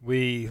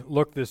We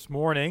looked this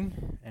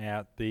morning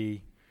at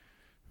the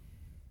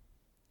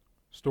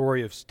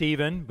story of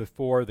Stephen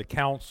before the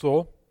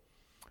council,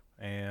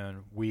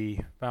 and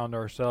we found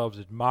ourselves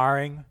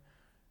admiring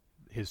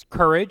his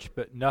courage,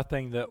 but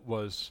nothing that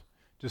was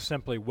just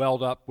simply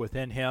welled up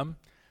within him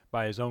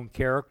by his own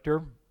character.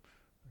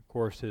 Of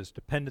course, his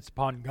dependence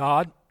upon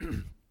God,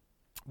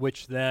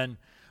 which then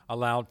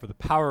allowed for the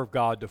power of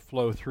God to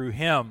flow through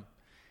him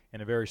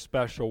in a very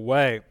special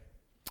way.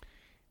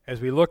 As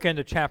we look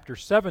into chapter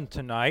 7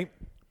 tonight,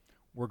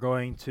 we're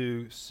going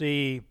to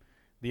see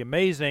the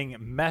amazing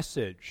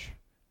message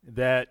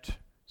that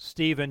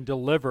Stephen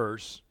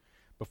delivers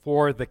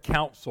before the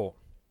council.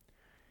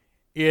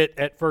 It,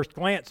 at first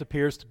glance,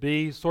 appears to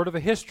be sort of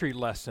a history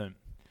lesson,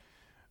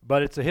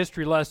 but it's a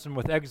history lesson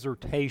with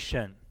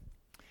exhortation.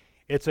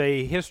 It's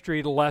a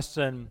history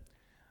lesson,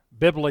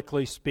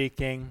 biblically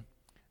speaking,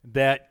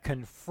 that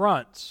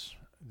confronts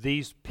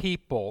these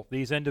people,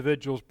 these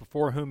individuals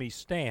before whom he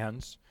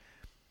stands,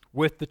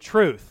 with the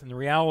truth and the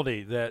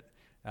reality that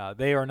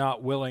they are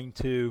not willing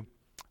to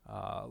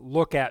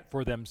look at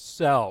for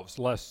themselves,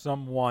 lest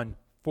someone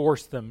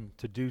force them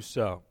to do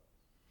so.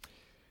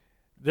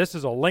 This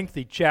is a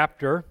lengthy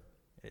chapter.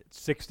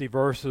 It's 60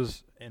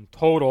 verses in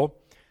total.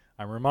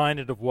 I'm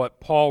reminded of what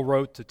Paul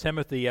wrote to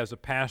Timothy as a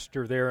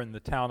pastor there in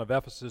the town of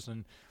Ephesus.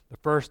 In the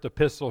first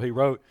epistle he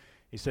wrote,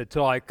 he said,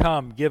 "Till I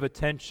come, give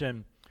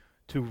attention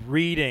to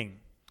reading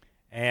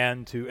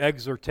and to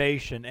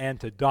exhortation and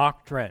to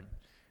doctrine."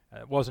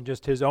 It wasn't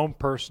just his own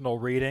personal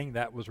reading.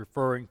 That was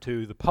referring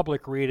to the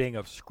public reading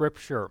of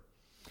Scripture.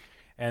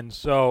 And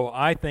so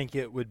I think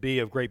it would be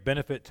of great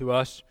benefit to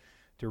us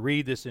to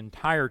read this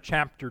entire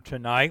chapter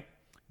tonight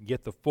and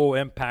get the full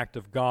impact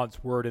of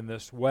God's Word in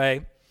this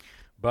way.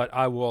 But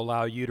I will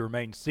allow you to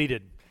remain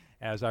seated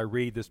as I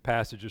read this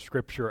passage of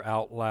Scripture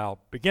out loud.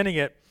 Beginning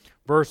at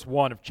verse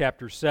 1 of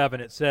chapter 7,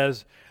 it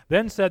says,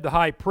 "Then said the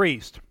high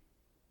priest,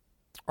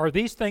 'Are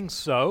these things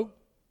so?'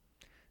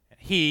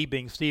 He,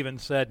 being Stephen,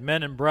 said,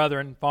 'Men and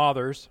brethren,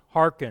 fathers,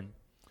 hearken.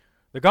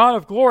 The God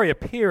of glory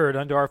appeared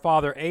unto our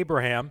father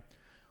Abraham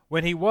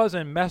when he was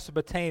in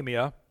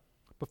Mesopotamia,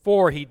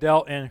 before he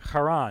dealt in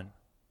Haran,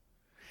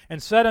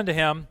 and said unto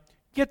him,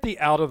 Get thee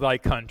out of thy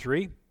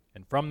country,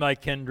 and from thy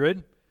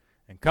kindred,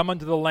 and come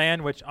unto the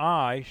land which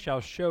I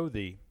shall show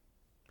thee.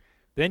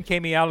 Then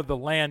came he out of the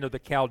land of the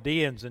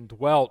Chaldeans, and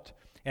dwelt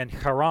in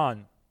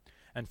Haran,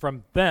 and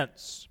from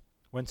thence,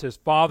 whence his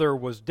father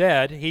was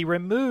dead, he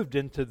removed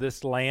into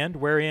this land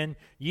wherein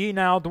ye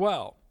now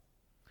dwell.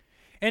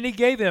 And he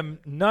gave him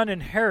none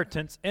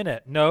inheritance in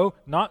it, no,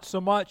 not so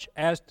much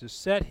as to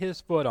set his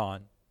foot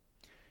on.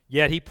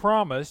 Yet he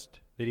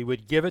promised that he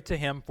would give it to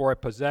him for a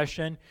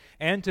possession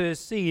and to his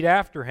seed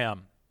after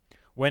him,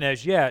 when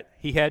as yet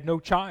he had no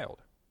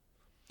child.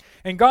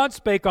 And God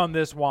spake on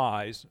this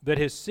wise, that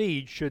his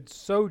seed should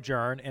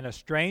sojourn in a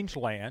strange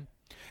land,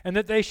 and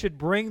that they should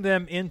bring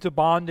them into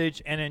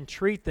bondage and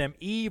entreat them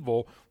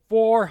evil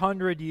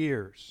 400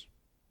 years.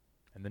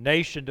 And the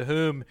nation to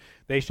whom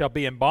they shall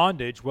be in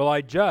bondage will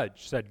I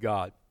judge, said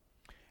God.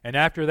 And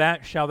after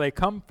that shall they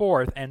come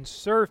forth and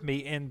serve me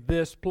in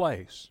this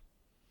place.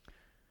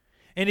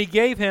 And he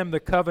gave him the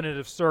covenant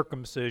of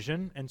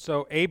circumcision, and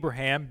so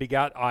Abraham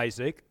begot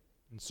Isaac,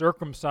 and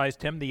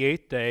circumcised him the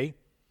 8th day.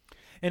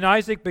 And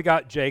Isaac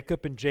begot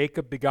Jacob, and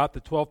Jacob begot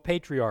the 12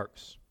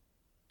 patriarchs.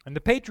 And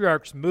the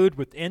patriarchs moved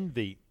with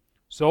envy,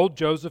 sold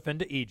Joseph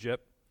into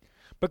Egypt,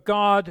 but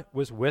God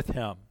was with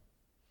him,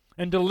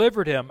 and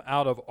delivered him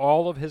out of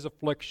all of his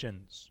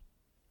afflictions,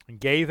 and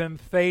gave him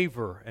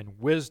favor and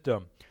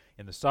wisdom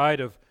in the sight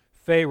of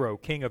Pharaoh,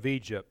 king of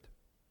Egypt.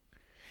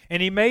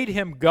 And he made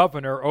him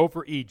governor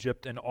over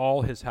Egypt and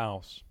all his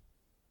house.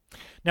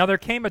 Now there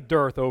came a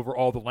dearth over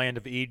all the land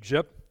of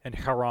Egypt and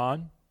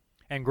Haran,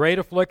 and great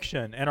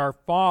affliction, and our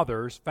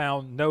fathers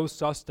found no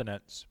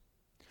sustenance.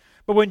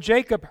 But when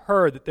Jacob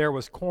heard that there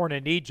was corn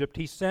in Egypt,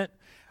 he sent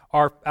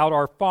out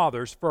our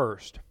fathers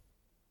first.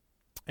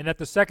 And at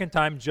the second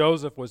time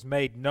Joseph was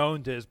made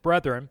known to his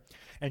brethren,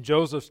 and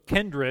Joseph's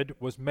kindred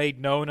was made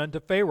known unto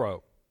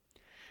Pharaoh.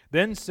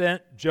 Then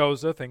sent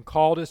Joseph and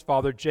called his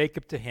father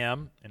Jacob to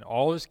him, and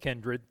all his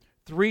kindred,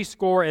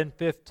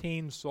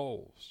 75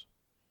 souls.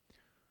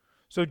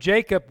 So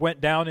Jacob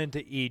went down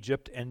into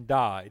Egypt and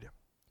died,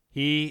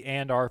 he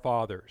and our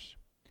fathers,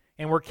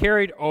 and were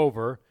carried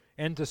over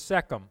into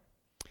Shechem,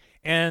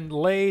 and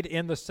laid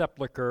in the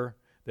sepulchre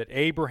that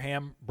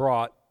Abraham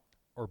bought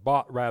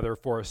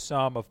for a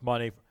sum of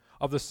money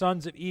of the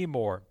sons of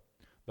Emor,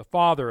 the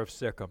father of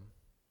Shechem.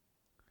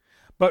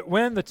 But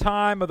when the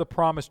time of the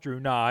promise drew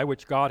nigh,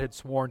 which God had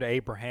sworn to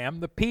Abraham,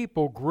 the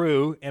people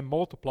grew and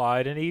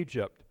multiplied in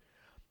Egypt,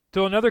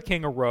 till another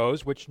king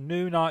arose, which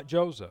knew not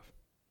Joseph.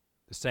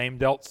 The same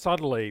dealt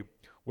subtly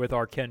with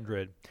our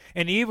kindred,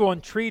 and evil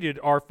entreated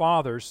our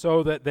fathers,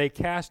 so that they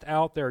cast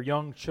out their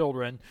young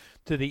children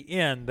to the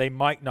end they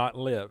might not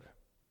live.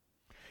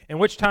 In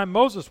which time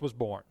Moses was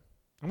born,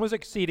 and was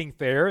exceeding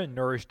fair, and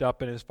nourished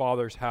up in his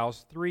father's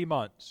house 3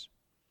 months.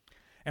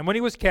 And when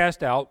he was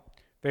cast out,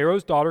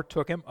 Pharaoh's daughter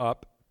took him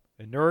up,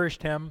 and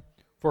nourished him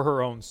for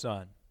her own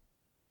son.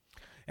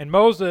 And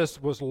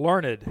Moses was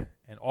learned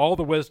in all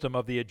the wisdom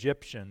of the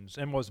Egyptians,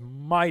 and was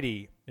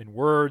mighty in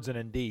words and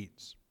in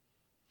deeds.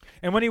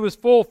 And when he was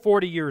full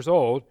 40 years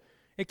old,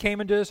 it came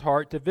into his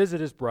heart to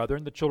visit his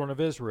brethren, the children of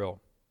Israel.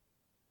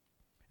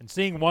 And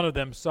seeing one of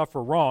them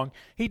suffer wrong,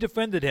 he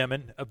defended him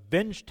and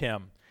avenged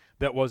him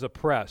that was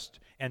oppressed,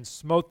 and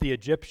smote the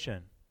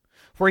Egyptian.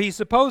 For he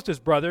supposed his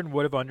brethren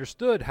would have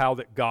understood how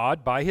that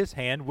God by his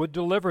hand would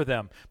deliver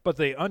them, but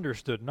they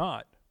understood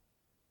not.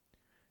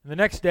 And the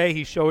next day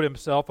he showed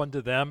himself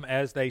unto them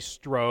as they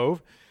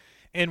strove,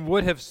 and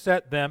would have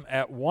set them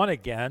at one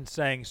again,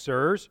 saying,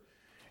 Sirs,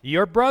 ye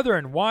are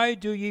brethren, why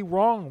do ye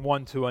wrong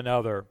one to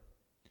another?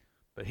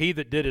 But he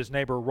that did his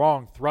neighbor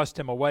wrong thrust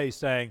him away,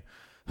 saying,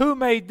 Who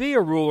made thee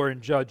a ruler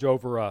and judge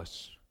over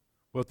us?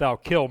 Wilt thou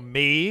kill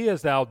me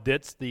as thou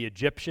didst the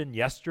Egyptian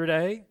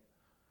yesterday?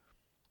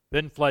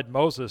 Then fled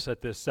Moses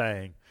at this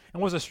saying,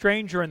 and was a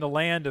stranger in the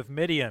land of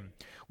Midian,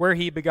 where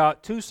he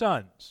begot 2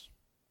 sons.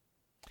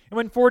 And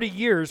when 40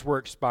 years were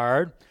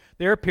expired,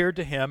 there appeared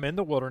to him in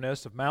the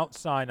wilderness of Mount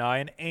Sinai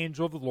an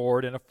angel of the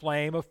Lord in a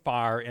flame of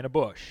fire in a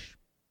bush.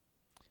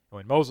 And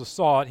when Moses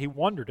saw it, he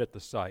wondered at the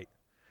sight,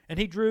 and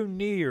he drew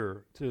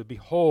near to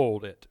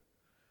behold it.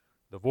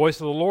 The voice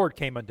of the Lord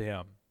came unto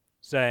him,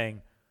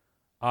 saying,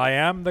 I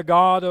am the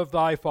God of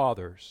thy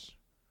fathers,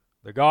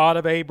 the God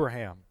of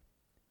Abraham,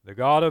 the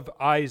God of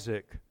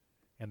Isaac,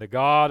 and the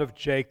God of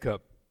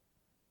Jacob.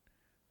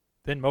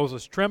 Then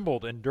Moses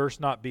trembled and durst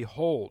not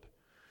behold.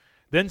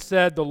 Then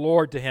said the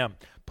Lord to him,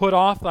 Put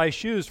off thy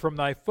shoes from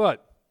thy foot,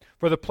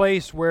 for the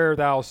place where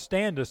thou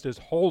standest is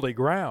holy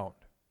ground.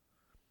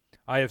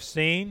 I have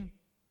seen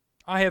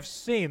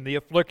the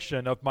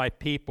affliction of my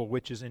people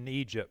which is in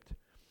Egypt,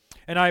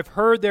 and I have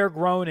heard their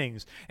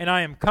groanings, and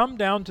I am come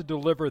down to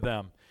deliver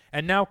them.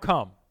 And now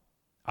come,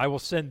 I will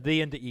send thee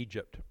into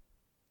Egypt.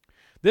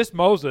 This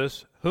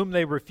Moses, whom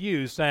they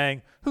refused,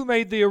 saying, Who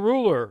made thee a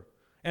ruler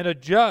and a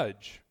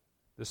judge?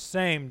 The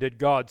same did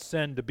God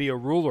send to be a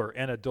ruler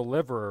and a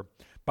deliverer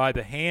by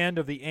the hand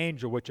of the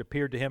angel which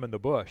appeared to him in the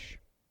bush.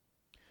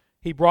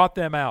 He brought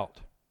them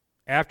out.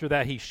 After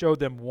that he showed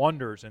them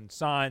wonders and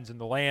signs in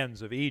the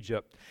lands of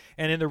Egypt,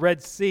 and in the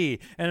Red Sea,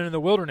 and in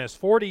the wilderness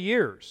 40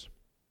 years.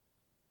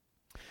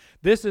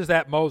 This is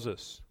that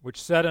Moses,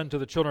 which said unto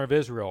the children of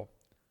Israel,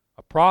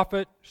 A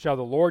prophet shall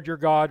the Lord your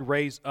God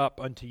raise up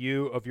unto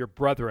you of your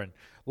brethren,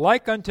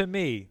 like unto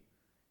me,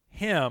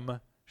 him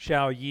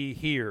shall ye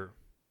hear.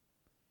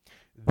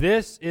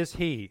 This is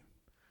he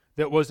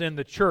that was in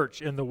the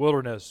church in the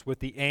wilderness with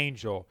the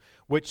angel,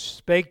 which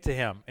spake to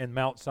him in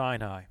Mount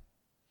Sinai,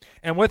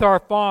 and with our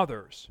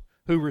fathers,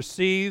 who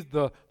received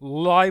the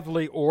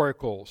lively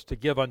oracles to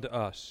give unto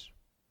us,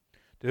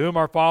 to whom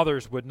our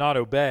fathers would not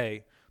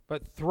obey,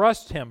 but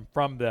thrust him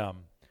from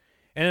them,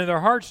 and in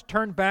their hearts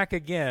turned back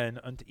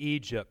again unto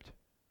Egypt,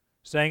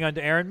 saying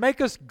unto Aaron,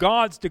 Make us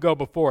gods to go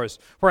before us.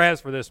 For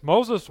as for this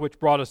Moses, which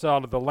brought us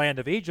out of the land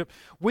of Egypt,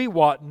 we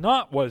wot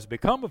not what is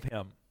become of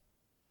him.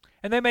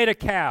 And they made a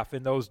calf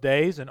in those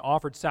days, and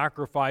offered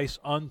sacrifice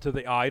unto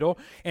the idol,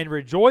 and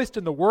rejoiced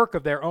in the work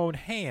of their own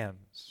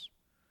hands.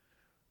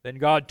 Then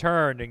God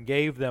turned and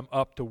gave them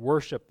up to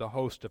worship the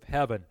host of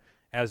heaven,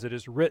 as it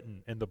is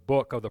written in the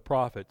book of the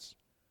prophets.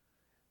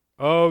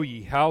 O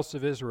ye house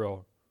of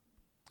Israel,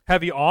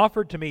 have ye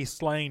offered to me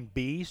slain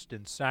beasts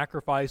and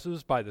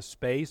sacrifices by the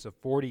space of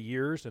 40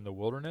 years in the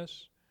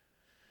wilderness?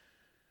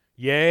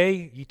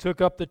 Yea, ye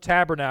took up the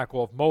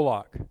tabernacle of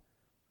Moloch,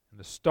 and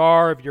the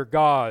star of your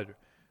god,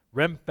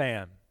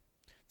 Remphan,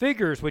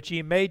 figures which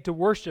ye made to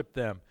worship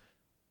them,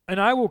 and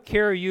I will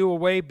carry you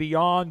away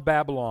beyond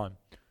Babylon.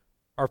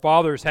 Our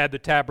fathers had the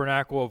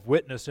tabernacle of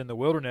witness in the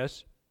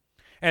wilderness,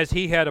 as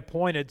he had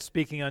appointed,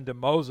 speaking unto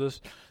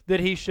Moses, that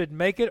he should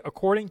make it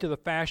according to the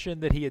fashion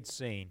that he had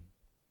seen,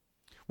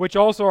 which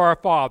also our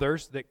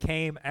fathers that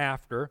came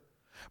after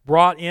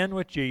brought in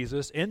with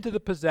Jesus into the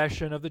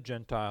possession of the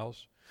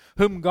Gentiles,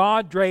 whom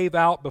God drave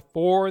out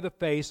before the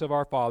face of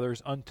our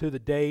fathers unto the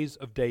days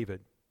of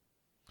David,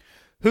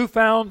 who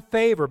found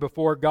favor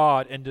before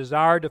God and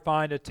desired to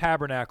find a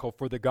tabernacle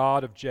for the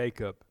God of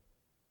Jacob.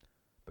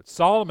 But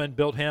Solomon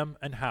built him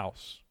an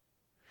house.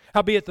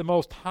 Howbeit the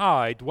Most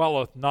High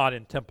dwelleth not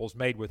in temples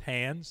made with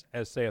hands,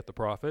 as saith the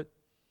prophet.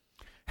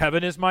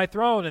 Heaven is my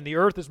throne, and the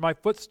earth is my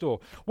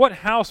footstool. What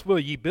house will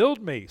ye build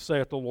me,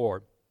 saith the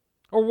Lord?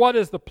 Or what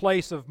is the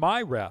place of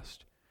my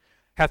rest?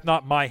 Hath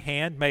not my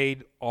hand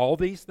made all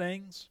these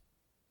things?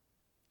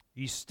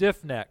 Ye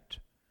stiff-necked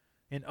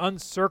and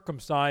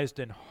uncircumcised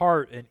in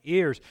heart and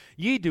ears,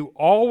 ye do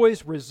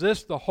always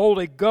resist the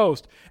Holy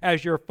Ghost,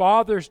 as your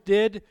fathers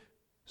did,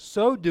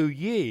 so do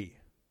ye.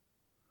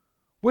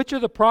 Which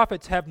of the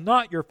prophets have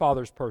not your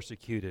fathers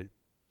persecuted?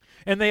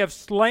 And they have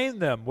slain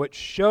them which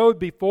showed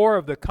before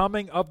of the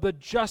coming of the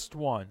just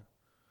one,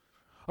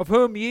 of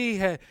whom ye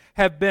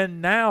have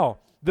been now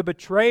the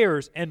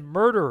betrayers and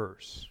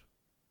murderers,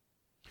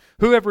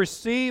 who have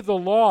received the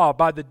law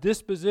by the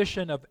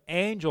disposition of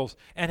angels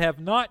and have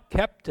not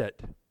kept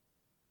it.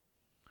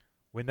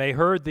 When they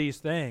heard these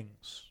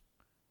things,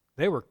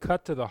 they were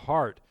cut to the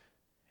heart,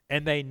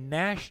 and they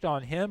gnashed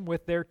on him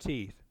with their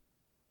teeth.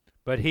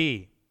 But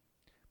he,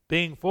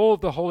 being full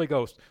of the Holy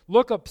Ghost,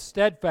 looked up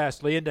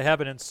steadfastly into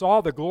heaven and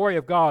saw the glory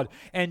of God,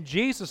 and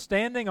Jesus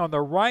standing on the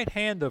right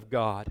hand of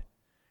God,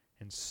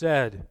 and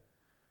said,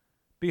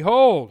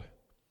 Behold,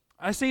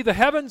 I see the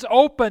heavens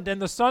opened and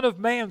the Son of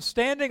Man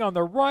standing on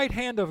the right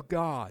hand of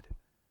God.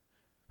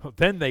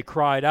 Then they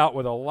cried out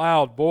with a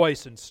loud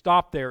voice and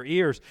stopped their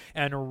ears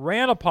and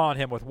ran upon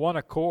him with one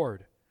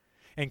accord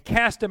and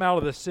cast him out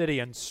of the city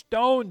and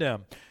stoned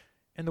him.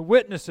 And the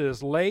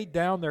witnesses laid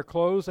down their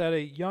clothes at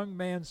a young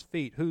man's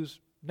feet whose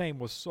name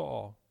was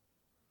Saul.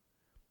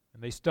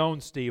 And they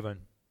stoned Stephen,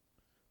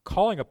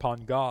 calling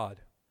upon God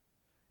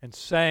and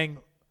saying,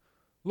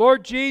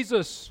 Lord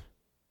Jesus,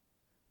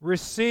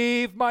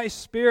 receive my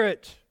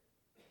spirit.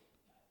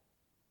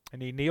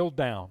 And he kneeled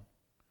down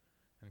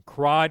and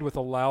cried with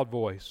a loud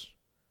voice,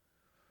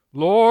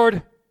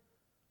 Lord,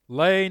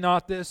 lay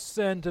not this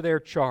sin to their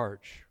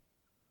charge.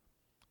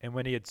 And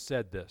when he had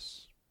said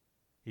this,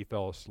 he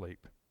fell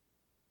asleep.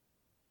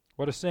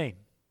 What a scene.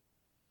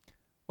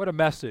 What a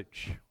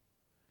message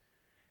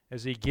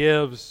as he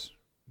gives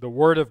the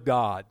Word of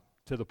God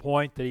to the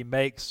point that he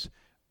makes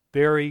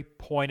very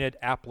pointed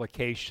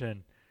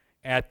application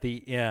at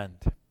the end.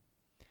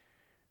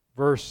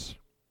 Verse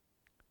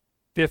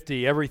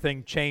 50,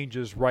 everything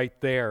changes right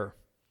there,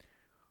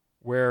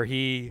 where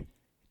he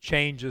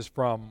changes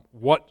from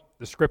what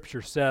the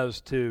Scripture says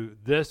to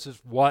this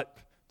is what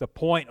the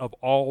point of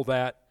all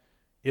that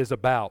is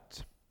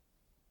about.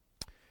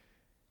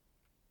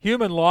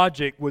 Human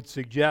logic would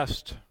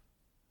suggest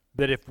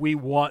that if we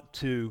want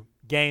to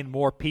gain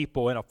more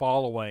people in a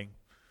following,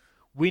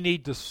 we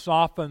need to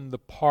soften the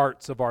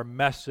parts of our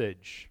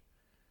message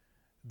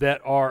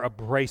that are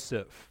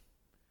abrasive,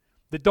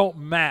 that don't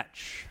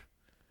match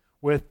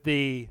with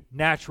the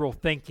natural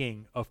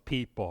thinking of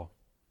people,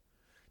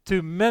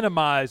 to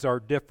minimize our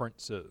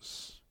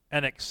differences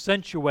and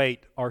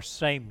accentuate our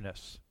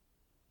sameness.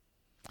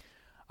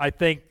 I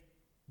think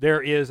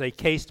there is a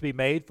case to be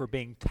made for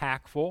being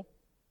tactful,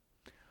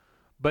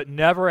 but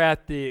never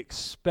at the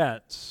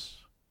expense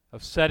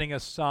of setting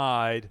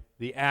aside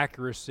the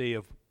accuracy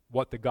of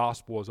what the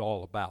gospel is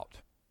all about.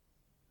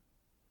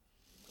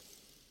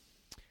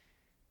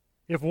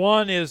 If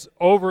one is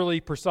overly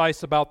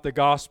precise about the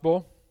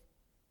gospel,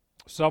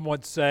 some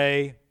would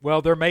say,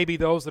 well, there may be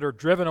those that are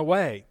driven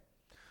away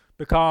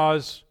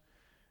because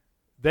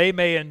they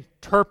may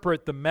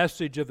interpret the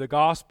message of the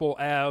gospel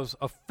as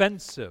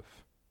offensive.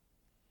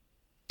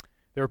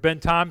 There have been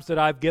times that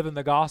I've given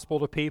the gospel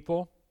to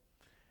people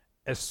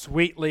as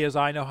sweetly as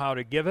I know how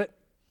to give it,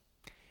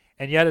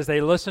 and yet as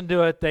they listen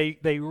to it,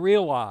 they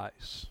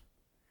realize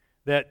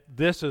that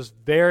this is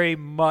very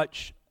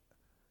much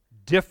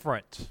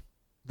different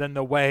than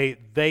the way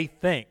they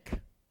think.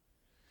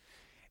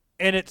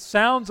 And it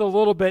sounds a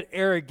little bit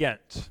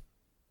arrogant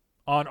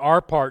on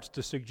our parts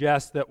to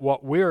suggest that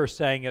what we're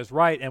saying is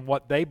right and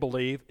what they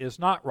believe is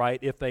not right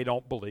if they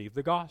don't believe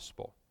the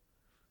gospel,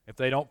 if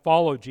they don't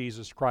follow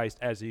Jesus Christ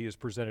as he is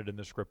presented in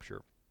the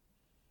Scripture.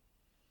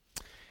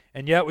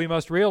 And yet we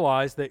must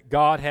realize that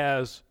God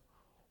has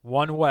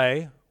one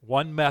way,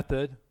 one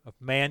method of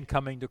man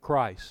coming to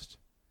Christ.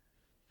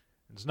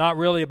 It's not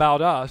really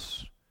about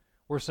us.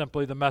 We're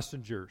simply the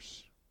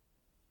messengers.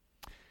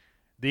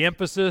 The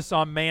emphasis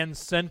on man's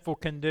sinful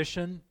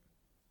condition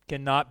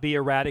cannot be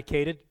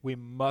eradicated. We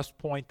must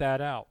point that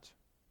out.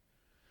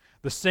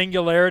 The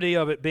singularity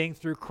of it being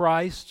through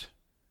Christ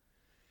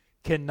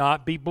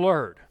cannot be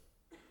blurred.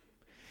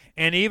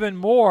 And even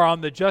more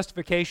on the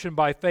justification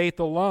by faith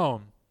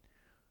alone,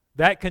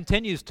 that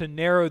continues to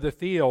narrow the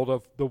field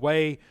of the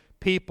way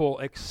people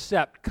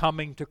accept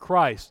coming to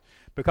Christ.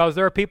 Because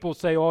there are people who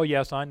say, oh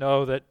yes, I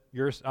know that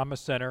I'm a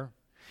sinner.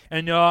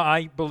 And no,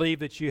 I believe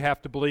that you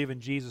have to believe in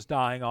Jesus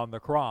dying on the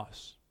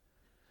cross.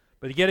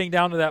 But getting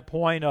down to that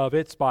point of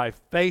it's by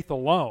faith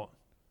alone,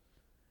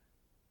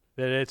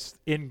 that it's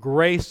in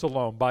grace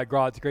alone, by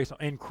God's grace,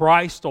 in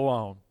Christ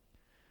alone,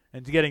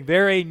 and it's getting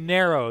very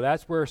narrow,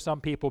 that's where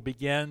some people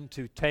begin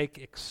to take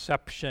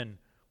exception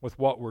with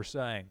what we're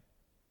saying.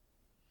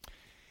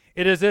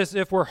 It is as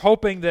if we're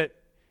hoping that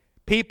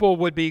people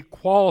would be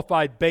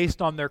qualified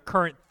based on their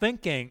current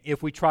thinking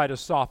if we try to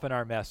soften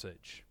our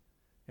message.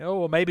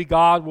 Well, maybe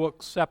God will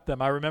accept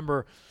them. I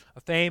remember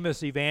a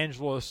famous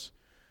evangelist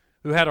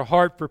who had a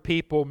heart for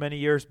people many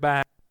years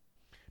back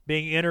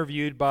being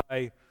interviewed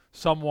by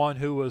someone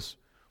who was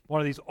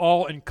one of these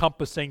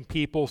all-encompassing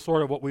people,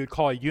 sort of what we would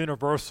call a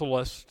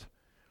universalist,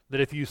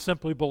 that if you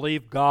simply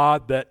believe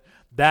God, that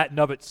in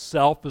of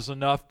itself is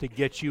enough to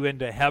get you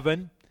into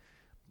heaven.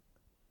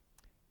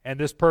 And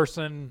this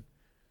person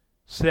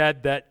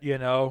said that,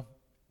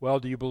 well,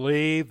 do you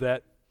believe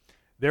that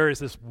there is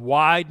this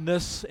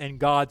wideness in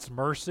God's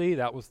mercy?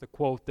 That was the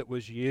quote that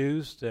was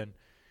used. And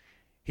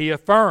he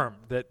affirmed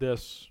that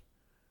this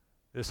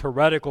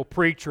heretical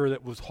preacher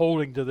that was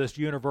holding to this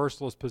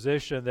universalist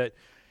position, that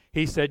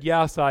he said,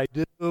 yes, I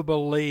do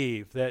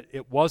believe that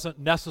it wasn't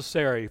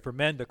necessary for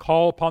men to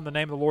call upon the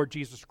name of the Lord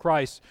Jesus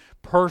Christ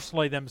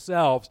personally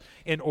themselves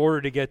in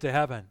order to get to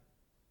heaven.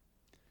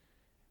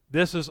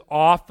 This is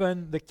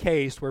often the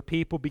case where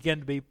people begin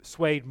to be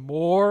swayed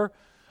more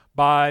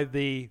by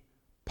the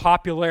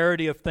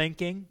popularity of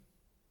thinking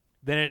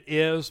than it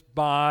is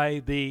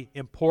by the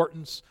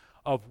importance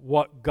of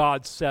what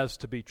God says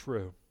to be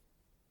true.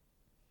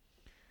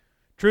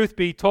 Truth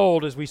be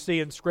told, as we see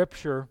in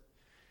Scripture,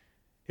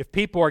 if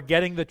people are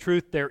getting the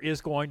truth, there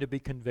is going to be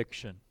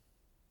conviction.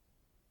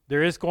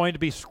 There is going to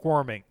be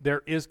squirming.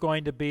 There is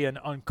going to be an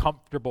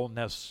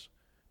uncomfortableness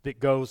that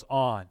goes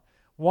on.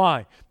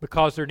 Why?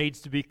 Because there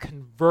needs to be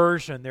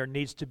conversion. There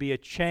needs to be a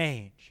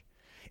change.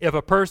 If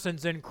a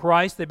person's in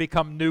Christ, they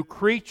become new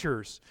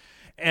creatures.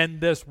 And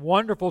this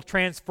wonderful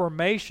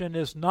transformation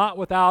is not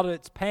without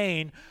its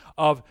pain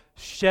of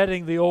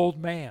shedding the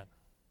old man.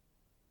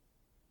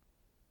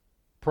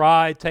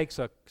 Pride takes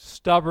a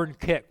stubborn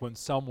kick when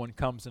someone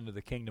comes into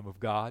the kingdom of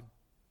God.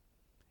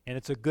 And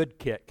it's a good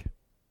kick.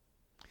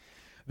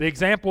 The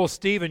example of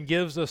Stephen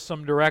gives us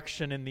some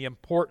direction in the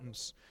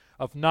importance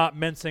of not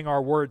mincing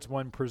our words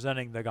when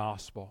presenting the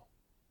gospel.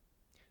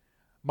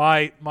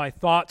 My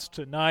thoughts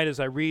tonight as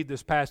I read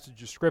this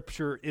passage of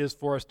Scripture is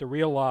for us to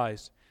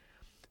realize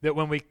that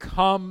when we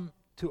come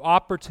to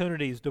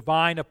opportunities,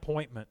 divine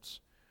appointments,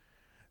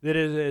 that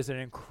it is an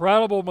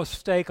incredible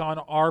mistake on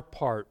our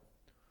part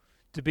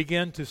to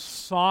begin to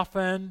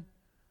soften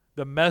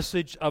the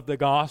message of the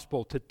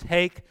gospel, to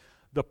take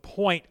the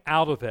point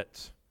out of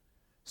it,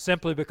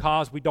 simply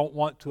because we don't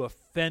want to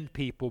offend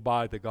people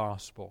by the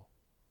gospel.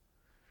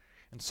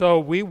 And so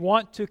we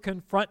want to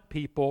confront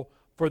people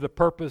for the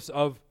purpose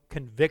of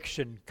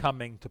conviction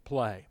coming to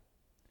play.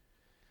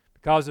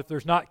 Because if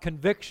there's not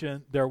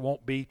conviction, there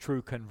won't be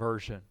true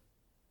conversion.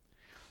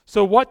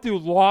 So what do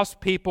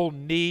lost people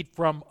need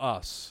from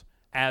us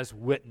as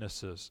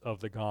witnesses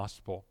of the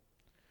gospel?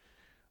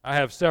 I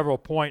have several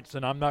points,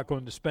 and I'm not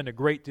going to spend a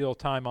great deal of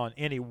time on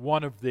any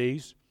one of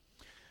these.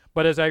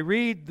 But as I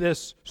read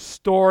this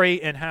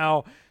story and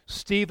how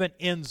Stephen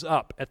ends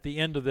up at the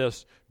end of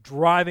this,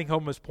 driving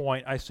home his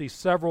point, I see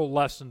several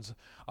lessons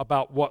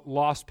about what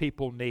lost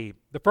people need.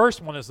 The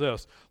first one is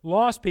this: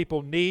 lost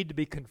people need to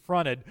be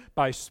confronted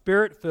by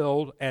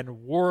Spirit-filled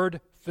and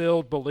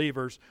Word-filled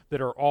believers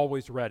that are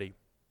always ready.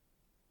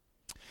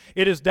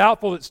 It is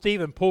doubtful that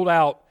Stephen pulled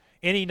out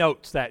any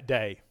notes that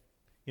day.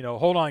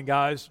 Hold on,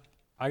 guys,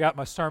 I got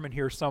my sermon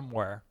here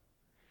somewhere.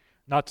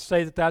 Not to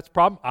say that that's a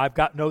problem. I've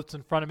got notes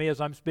in front of me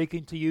as I'm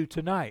speaking to you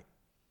tonight.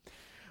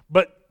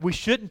 But we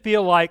shouldn't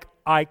feel like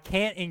I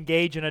can't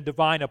engage in a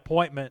divine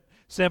appointment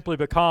simply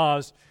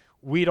because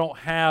we don't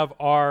have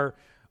our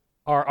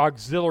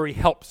auxiliary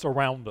helps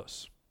around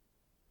us.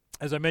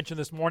 As I mentioned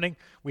this morning,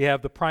 we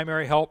have the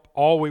primary help.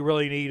 All we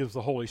really need is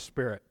the Holy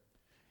Spirit.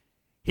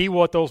 He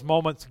will at those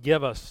moments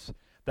give us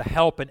the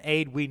help and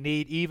aid we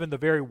need, even the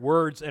very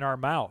words in our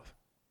mouth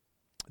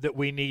that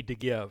we need to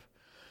give.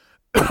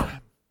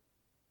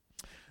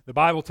 The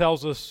Bible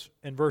tells us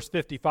in verse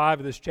 55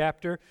 of this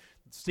chapter,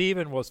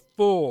 Stephen was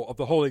full of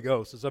the Holy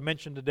Ghost. As I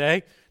mentioned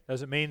today,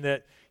 doesn't mean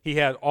that he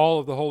had all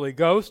of the Holy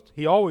Ghost.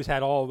 He always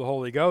had all of the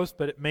Holy Ghost,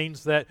 but it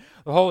means that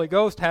the Holy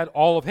Ghost had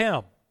all of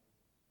him.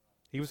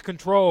 He was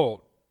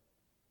controlled.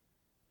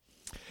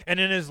 And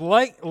in his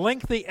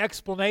lengthy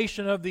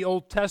explanation of the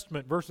Old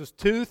Testament, verses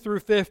 2 through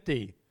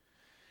 50,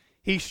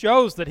 he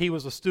shows that he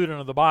was a student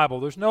of the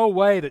Bible. There's no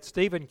way that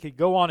Stephen could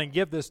go on and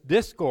give this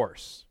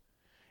discourse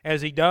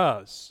as he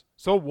does,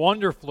 so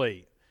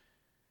wonderfully,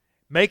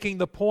 making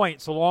the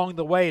points along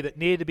the way that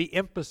needed to be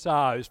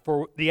emphasized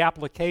for the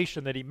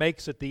application that he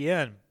makes at the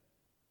end,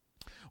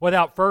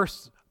 without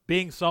first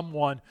being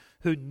someone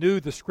who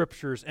knew the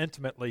Scriptures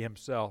intimately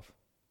himself.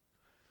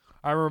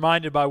 I'm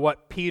reminded by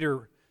what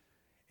Peter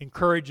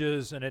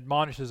encourages and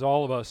admonishes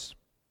all of us,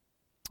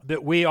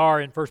 that we are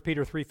in 1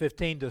 Peter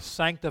 3:15 to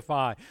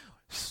sanctify,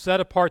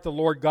 set apart the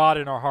Lord God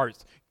in our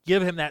hearts,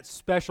 give Him that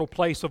special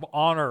place of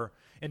honor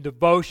and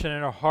devotion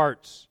in our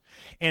hearts,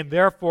 and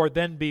therefore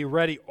then be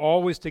ready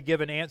always to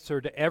give an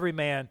answer to every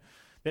man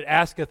that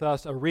asketh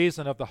us a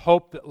reason of the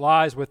hope that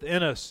lies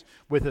within us,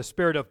 with a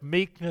spirit of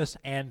meekness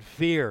and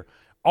fear.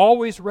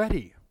 Always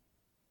ready.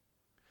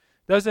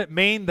 Doesn't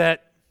mean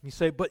that you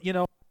say, but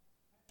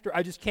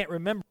I just can't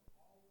remember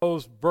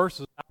those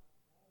verses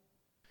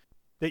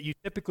that you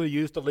typically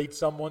use to lead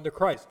someone to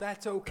Christ.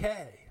 That's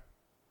okay.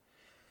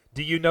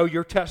 Do you know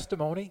your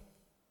testimony?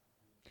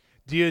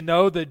 Do you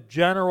know the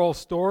general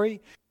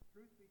story?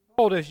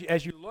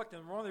 As you looked,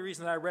 and one of the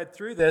reasons I read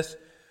through this,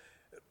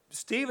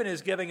 Stephen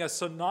is giving a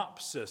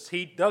synopsis.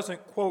 He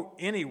doesn't quote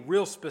any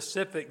real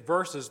specific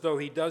verses, though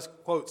he does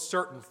quote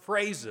certain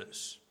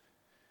phrases.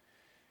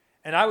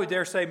 And I would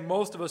dare say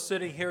most of us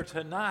sitting here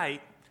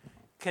tonight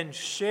can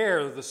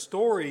share the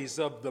stories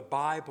of the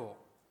Bible.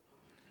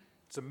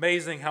 It's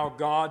amazing how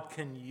God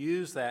can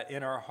use that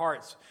in our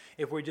hearts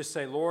if we just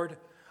say, Lord,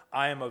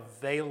 I am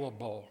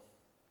available.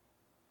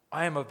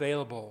 I am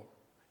available.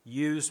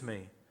 Use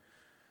me.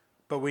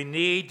 But we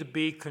need to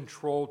be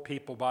controlled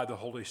people by the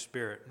Holy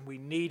Spirit. And we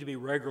need to be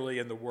regularly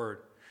in the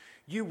Word.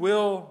 You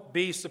will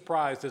be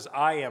surprised, as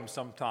I am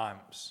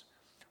sometimes,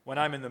 when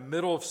I'm in the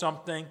middle of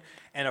something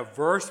and a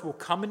verse will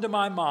come into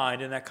my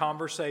mind in that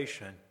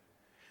conversation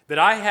that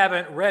I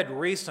haven't read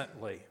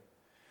recently,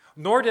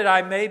 Nor did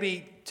I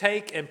maybe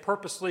take and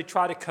purposely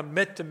try to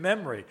commit to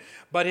memory,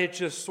 but it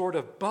just sort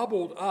of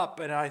bubbled up,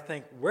 and I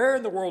think, where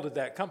in the world did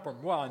that come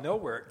from? Well, I know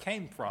where it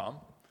came from.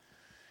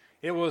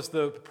 It was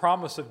the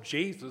promise of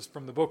Jesus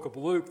from the book of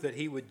Luke that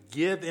he would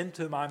give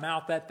into my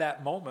mouth at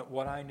that moment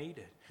what I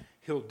needed.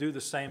 He'll do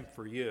the same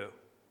for you.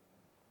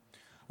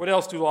 What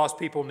else do lost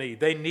people need?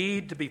 They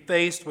need to be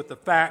faced with the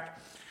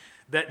fact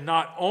that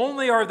not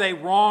only are they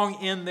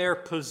wrong in their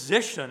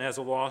position as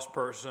a lost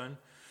person,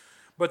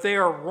 but they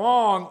are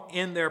wrong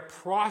in their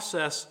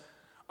process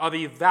of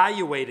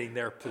evaluating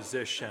their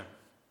position.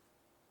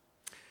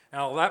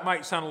 Now, that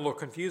might sound a little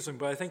confusing,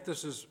 but I think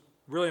this is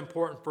really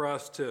important for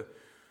us to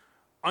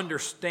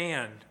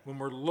understand when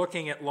we're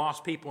looking at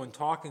lost people and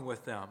talking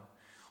with them.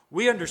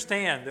 We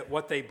understand that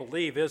what they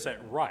believe isn't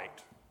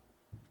right,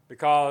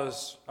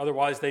 because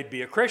otherwise they'd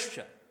be a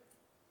Christian.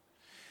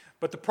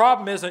 But the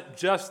problem isn't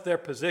just their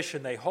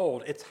position they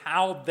hold, it's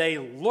how they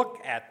look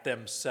at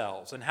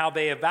themselves and how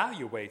they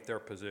evaluate their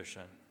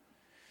position.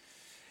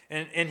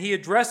 And he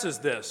addresses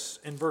this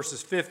in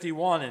verses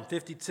 51 and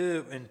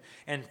 52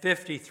 and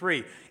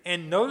 53.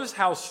 And notice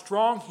how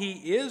strong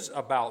he is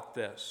about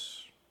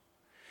this.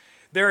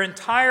 Their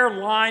entire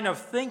line of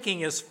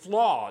thinking is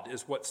flawed,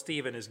 is what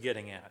Stephen is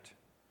getting at.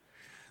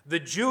 The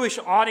Jewish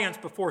audience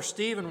before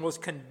Stephen was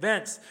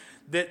convinced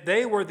that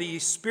they were the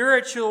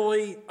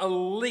spiritually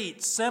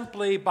elite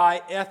simply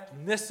by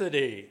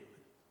ethnicity.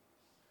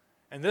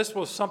 And this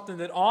was something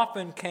that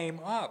often came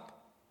up.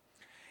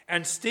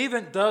 And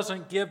Stephen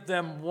doesn't give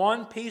them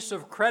one piece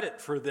of credit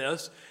for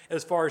this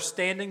as far as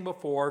standing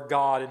before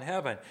God in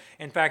heaven.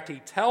 In fact, he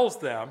tells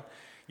them,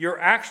 you're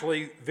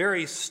actually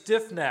very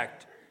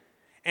stiff-necked,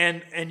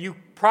 and you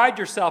pride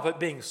yourself at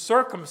being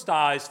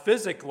circumcised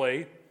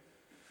physically,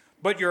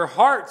 but your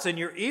hearts and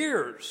your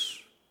ears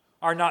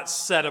are not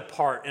set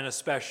apart in a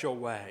special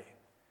way.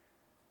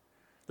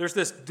 There's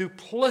this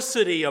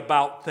duplicity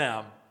about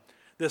them,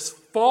 this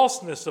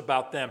falseness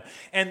about them.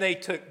 And they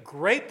took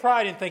great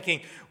pride in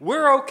thinking,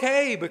 we're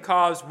okay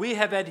because we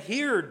have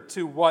adhered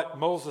to what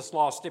Moses'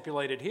 law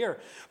stipulated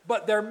here.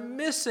 But they're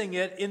missing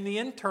it in the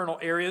internal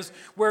areas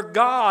where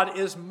God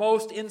is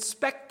most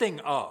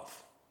inspecting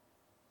of.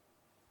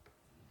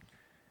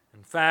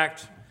 In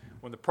fact,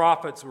 when the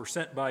prophets were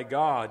sent by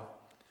God,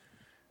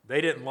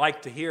 they didn't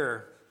like to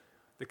hear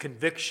the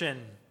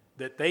conviction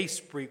that they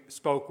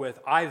spoke with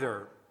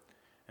either.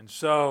 And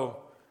so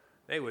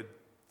they would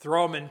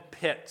throw them in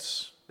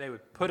pits. They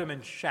would put them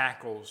in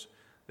shackles.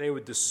 They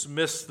would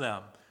dismiss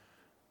them.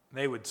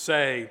 They would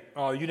say,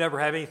 oh, you never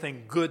have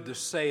anything good to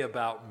say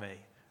about me,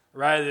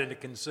 rather than to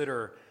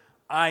consider,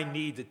 I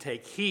need to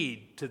take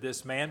heed to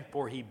this man,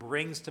 for he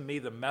brings to me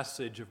the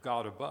message of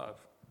God above.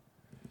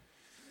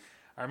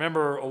 I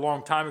remember a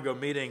long time ago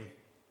meeting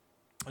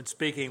and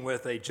speaking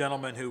with a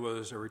gentleman who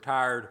was a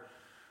retired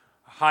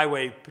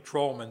highway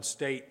patrolman,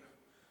 state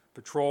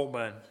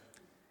patrolman,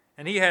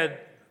 and he had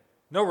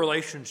no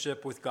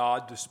relationship with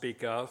God to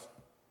speak of.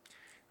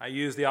 I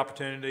used the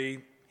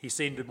opportunity. He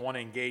seemed to want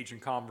to engage in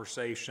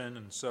conversation,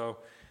 and so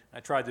I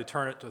tried to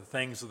turn it to the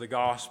things of the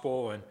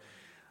gospel, and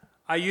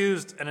I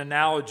used an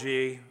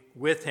analogy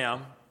with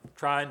him,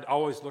 trying to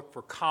always look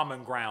for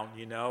common ground,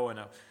 and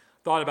I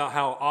thought about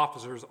how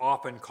officers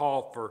often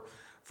call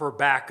for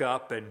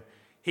backup, and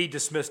he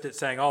dismissed it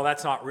saying, oh,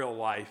 that's not real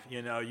life,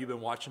 you've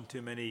been watching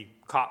too many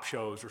cop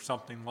shows or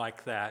something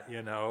like that,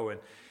 and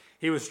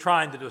he was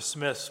trying to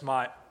dismiss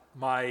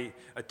my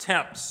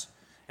attempts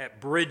at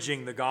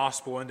bridging the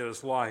gospel into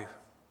his life.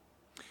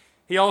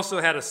 He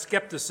also had a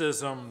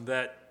skepticism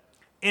that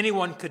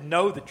anyone could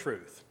know the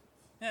truth.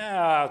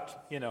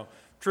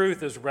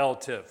 Truth is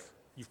relative.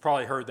 You've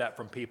probably heard that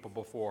from people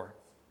before.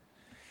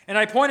 And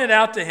I pointed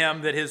out to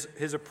him that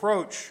his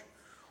approach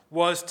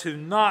was to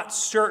not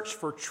search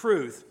for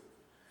truth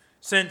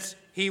since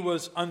he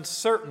was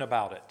uncertain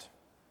about it.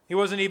 He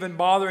wasn't even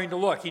bothering to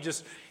look. He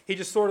just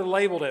sort of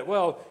labeled it,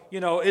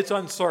 it's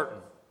uncertain.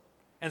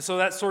 And so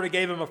that sort of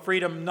gave him a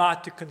freedom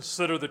not to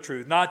consider the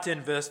truth, not to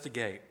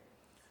investigate.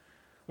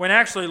 When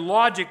actually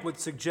logic would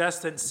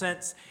suggest that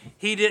since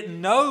he didn't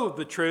know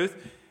the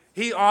truth,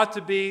 he ought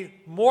to be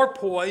more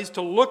poised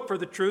to look for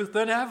the truth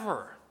than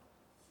ever.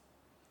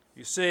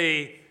 You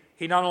see,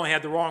 he not only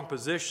had the wrong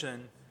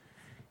position,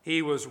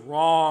 he was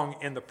wrong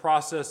in the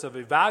process of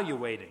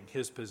evaluating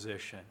his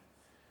position.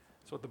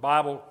 That's what the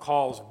Bible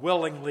calls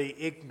willingly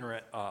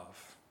ignorant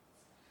of.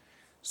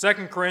 2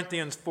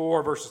 Corinthians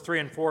 4, verses 3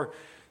 and 4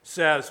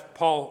 says,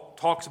 Paul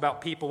talks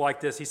about people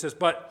like this. He says,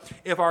 but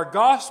if our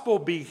gospel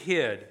be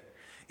hid,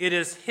 it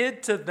is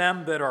hid to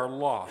them that are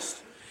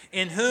lost,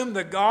 in whom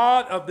the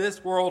God of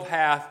this world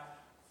hath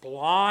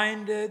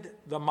blinded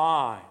the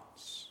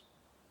minds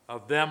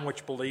of them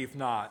which believe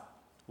not.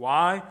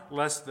 Why?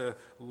 Lest the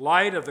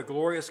light of the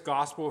glorious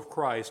gospel of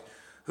Christ,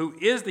 who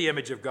is the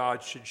image of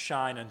God, should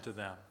shine unto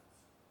them.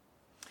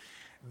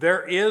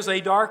 There is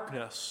a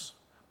darkness,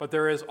 but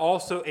there is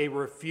also a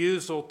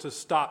refusal to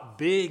stop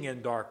being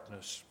in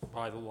darkness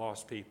by the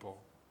lost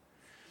people.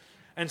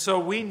 And so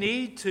we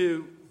need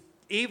to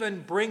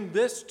even bring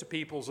this to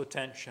people's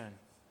attention.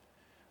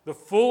 the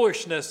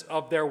foolishness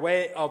of their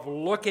way of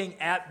looking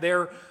at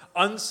their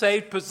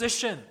unsaved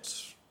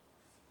positions.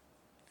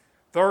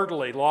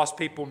 Thirdly, lost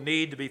people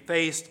need to be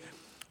faced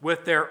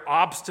with their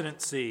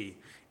obstinacy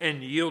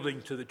in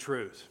yielding to the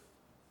truth.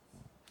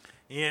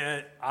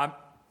 And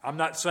I'm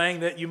not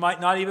saying that you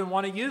might not even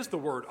want to use the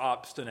word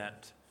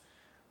obstinate,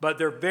 but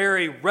they're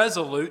very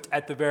resolute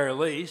at the very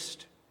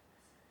least.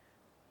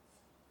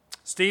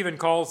 Stephen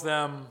calls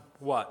them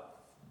what?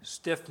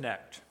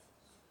 Stiff-necked.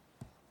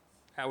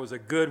 That was a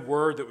good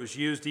word that was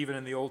used even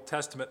in the Old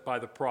Testament by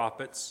the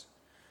prophets.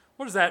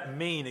 What does that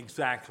mean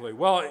exactly?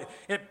 Well,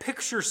 it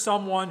pictures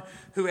someone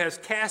who has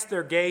cast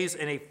their gaze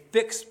in a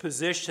fixed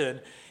position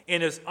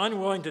and is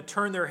unwilling to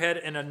turn their head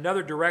in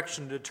another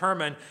direction to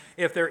determine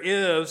if there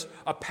is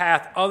a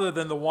path other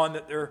than the one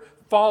that they're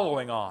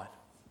following on.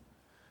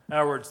 In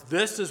other words,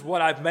 this is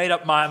what I've made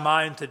up my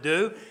mind to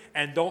do,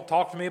 and don't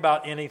talk to me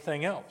about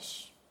anything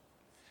else.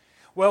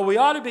 Well, we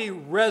ought to be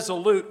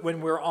resolute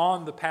when we're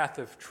on the path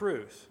of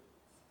truth.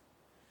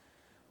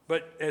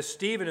 But as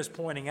Stephen is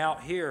pointing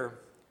out here,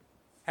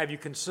 have you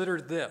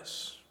considered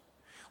this?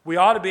 We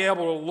ought to be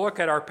able to look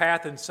at our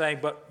path and say,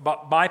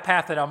 but my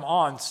path that I'm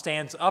on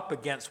stands up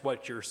against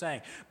what you're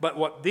saying. But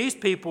what these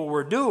people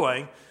were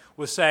doing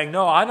was saying,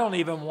 no, I don't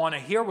even want to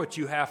hear what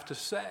you have to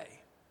say.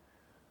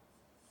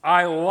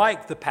 I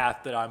like the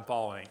path that I'm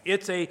following.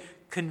 It's a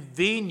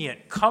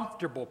convenient,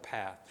 comfortable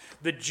path.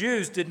 The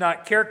Jews did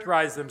not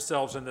characterize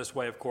themselves in this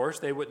way, of course.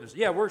 They wouldn't say,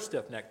 yeah, we're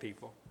stiff-necked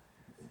people.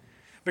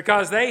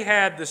 Because they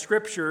had the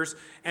Scriptures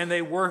and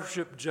they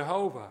worshiped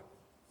Jehovah.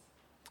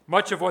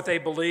 Much of what they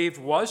believed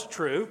was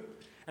true,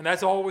 and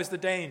that's always the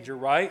danger,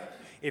 right?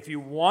 If you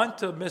want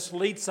to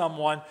mislead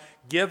someone,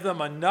 give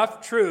them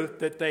enough truth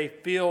that they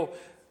feel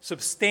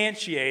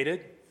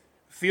substantiated,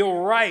 feel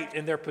right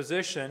in their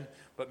position,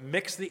 but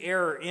mix the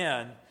error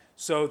in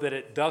so that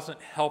it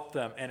doesn't help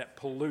them and it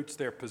pollutes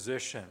their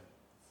position.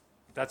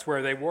 That's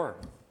where they were.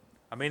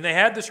 I mean, they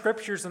had the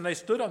Scriptures and they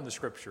stood on the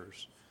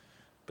Scriptures,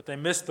 but they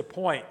missed the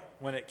point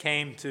when it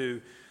came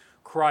to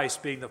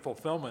Christ being the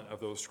fulfillment of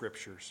those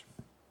Scriptures.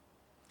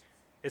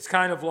 It's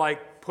kind of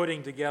like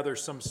putting together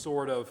some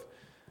sort of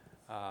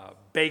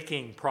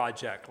baking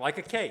project, like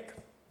a cake.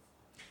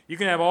 You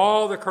can have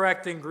all the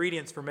correct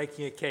ingredients for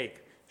making a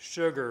cake: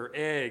 sugar,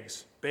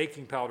 eggs,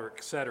 baking powder,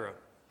 etc.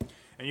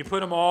 And you put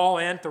them all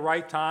in at the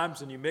right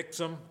times and you mix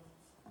them.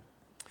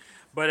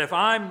 But if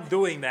I'm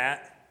doing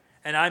that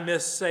and I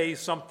say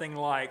something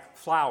like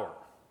flour,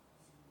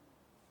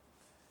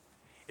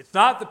 it's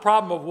not the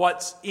problem of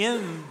what's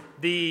in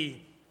the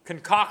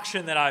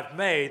concoction that I've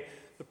made.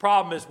 The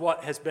problem is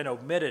what has been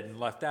omitted and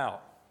left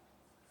out.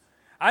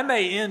 I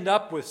may end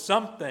up with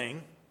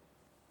something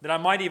that I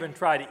might even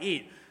try to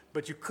eat,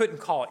 but you couldn't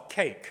call it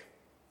cake.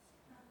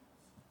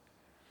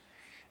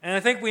 And I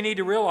think we need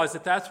to realize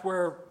that that's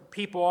where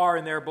people are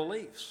in their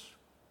beliefs.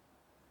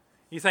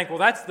 You think, well,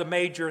 that's the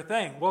major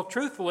thing. Well,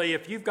 truthfully,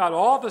 if you've got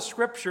all the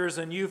Scriptures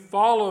and you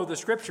follow the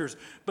Scriptures,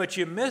 but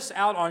you miss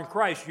out on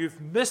Christ, you've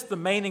missed the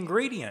main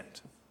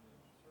ingredient.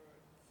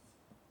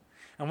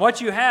 And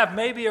what you have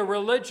may be a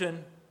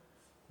religion,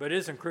 but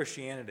isn't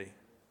Christianity.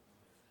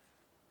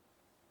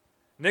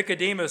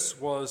 Nicodemus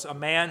was a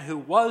man who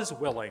was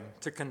willing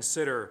to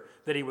consider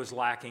that he was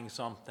lacking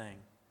something.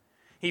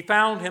 He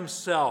found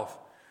himself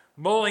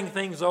mulling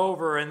things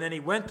over, and then he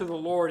went to the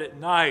Lord at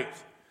night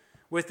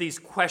with these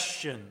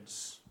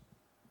questions.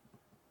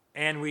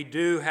 And we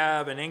do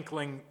have an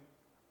inkling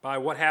by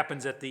what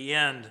happens at the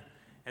end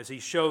as he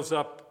shows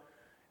up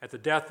at the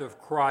death of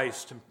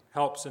Christ and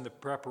helps in the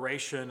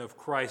preparation of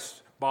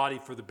Christ's body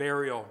for the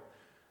burial,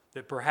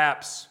 that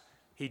perhaps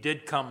he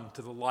did come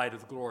to the light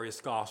of the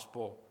glorious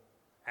gospel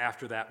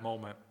after that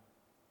moment.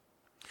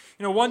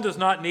 You know, one does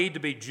not need to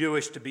be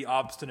Jewish to be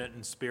obstinate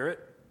in spirit.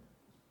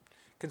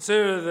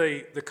 Consider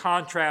the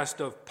contrast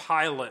of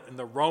Pilate and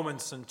the Roman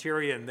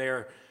centurion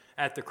there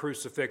at the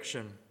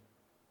crucifixion.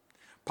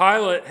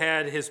 Pilate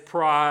had his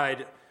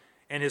pride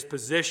and his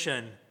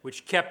position,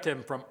 which kept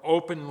him from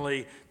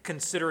openly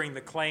considering the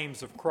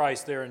claims of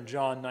Christ there in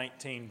John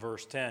 19,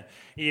 verse 10,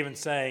 even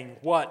saying,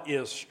 "What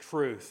is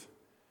truth?"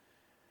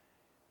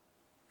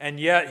 And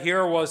yet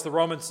here was the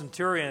Roman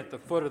centurion at the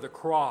foot of the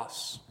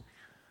cross,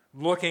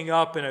 looking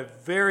up in a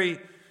very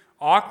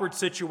awkward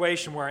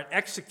situation where an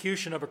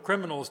execution of a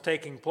criminal is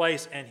taking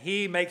place, and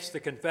he makes the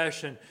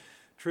confession,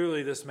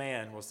 truly this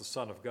man was the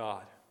Son of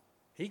God.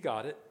 He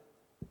got it.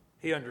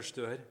 He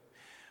understood.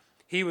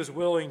 He was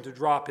willing to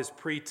drop his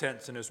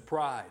pretense and his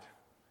pride,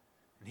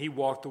 and he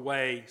walked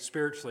away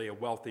spiritually a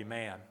wealthy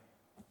man.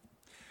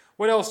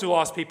 What else do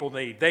lost people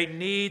need? They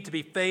need to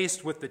be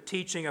faced with the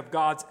teaching of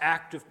God's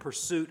active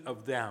pursuit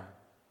of them.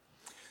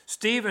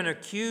 Stephen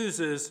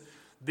accuses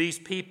these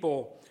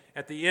people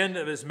at the end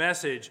of his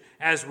message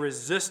as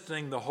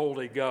resisting the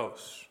Holy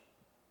Ghost.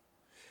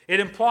 It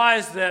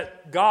implies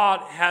that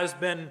God has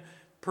been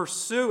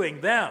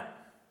pursuing them,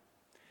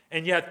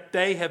 and yet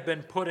they have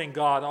been putting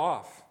God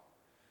off.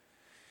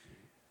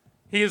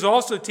 He is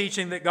also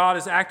teaching that God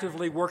is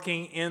actively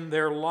working in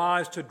their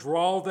lives to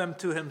draw them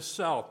to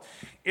himself.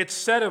 It's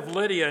said of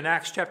Lydia in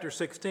Acts chapter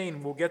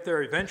 16, we'll get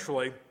there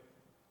eventually,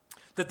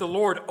 that the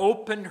Lord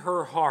opened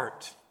her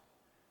heart.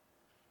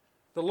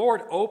 The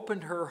Lord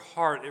opened her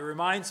heart. It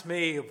reminds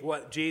me of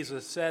what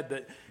Jesus said,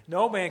 that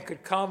no man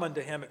could come unto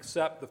him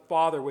except the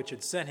Father which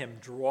had sent him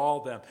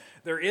draw them.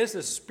 There is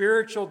a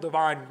spiritual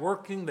divine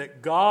working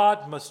that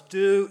God must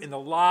do in the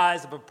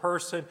lives of a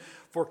person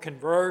for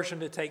conversion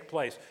to take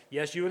place.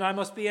 Yes, you and I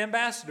must be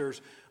ambassadors,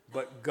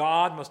 but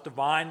God must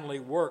divinely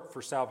work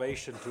for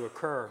salvation to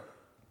occur.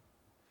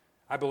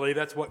 I believe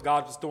that's what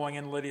God was doing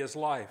in Lydia's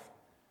life.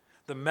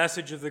 The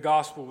message of the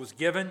gospel was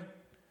given.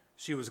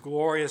 She was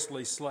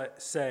gloriously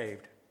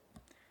saved.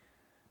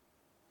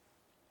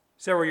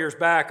 Several years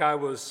back, I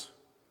was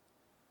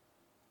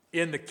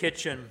in the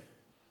kitchen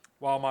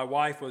while my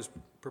wife was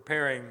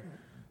preparing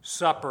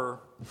supper,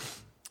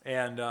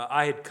 and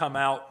I had come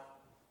out,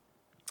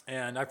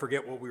 and I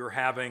forget what we were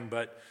having,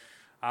 but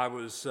I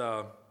was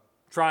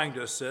trying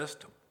to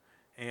assist,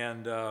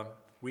 and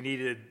we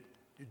needed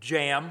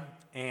jam,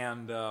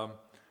 and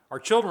our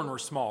children were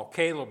small.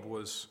 Caleb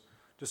was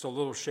just a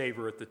little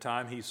shaver at the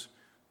time. He's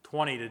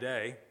 20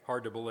 today,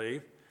 hard to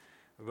believe.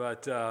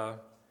 But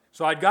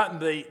so I'd gotten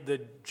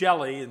the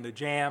jelly and the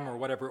jam or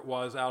whatever it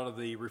was out of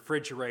the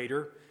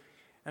refrigerator.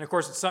 And of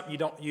course, it's something you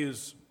don't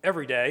use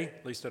every day,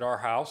 at least at our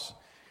house.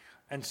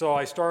 And so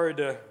I started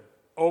to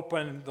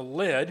open the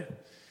lid,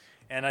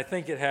 and I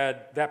think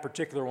that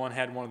particular one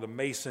had one of the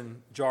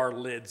mason jar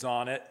lids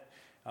on it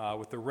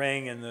with the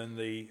ring and then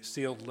the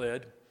sealed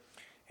lid.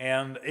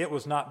 And it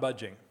was not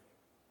budging.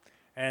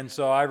 And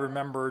so I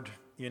remembered,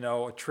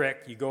 a trick.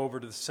 You go over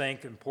to the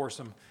sink and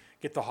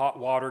get the hot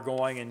water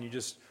going, and you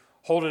just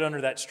hold it under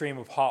that stream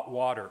of hot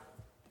water.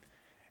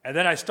 And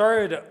then I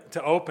started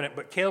to open it,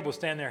 but Caleb was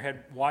standing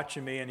there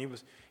watching me, and he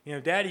was,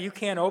 Daddy, you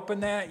can't open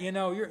that.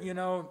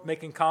 You're,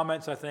 making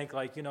comments, I think,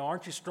 like,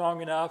 aren't you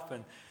strong enough,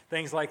 and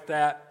things like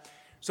that.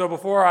 So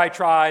before I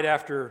tried,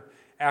 after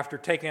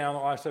taking it on,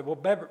 I said, well,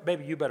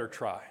 baby, you better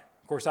try.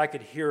 Of course, I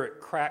could hear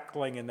it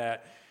crackling, and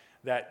that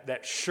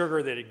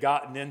sugar that had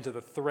gotten into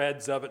the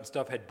threads of it and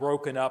stuff had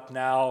broken up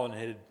now and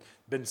had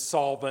been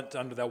solvent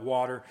under the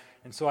water.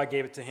 And so I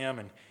gave it to him,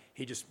 and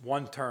he just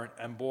one turn,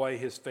 and boy,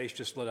 his face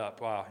just lit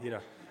up. Wow,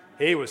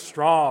 he was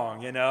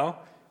strong,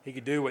 He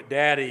could do what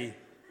Daddy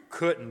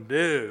couldn't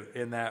do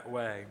in that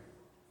way.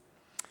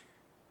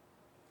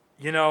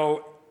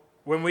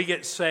 When we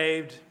get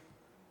saved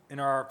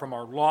from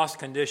our lost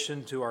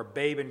condition to our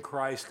babe in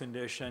Christ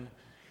condition,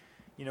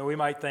 we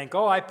might think,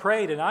 I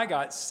prayed and I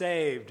got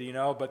saved,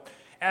 but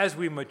as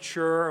we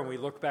mature and we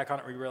look back on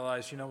it, we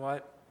realize,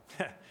 what?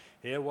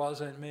 It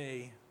wasn't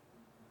me.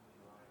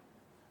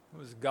 It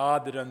was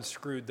God that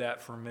unscrewed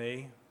that for me.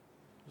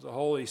 It was the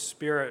Holy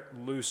Spirit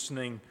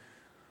loosening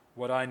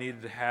what I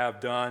needed to have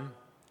done.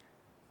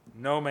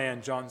 No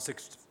man, John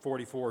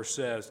 6:44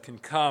 says, can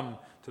come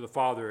to the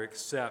Father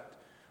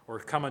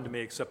come unto me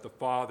except the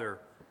Father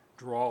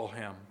draw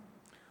him.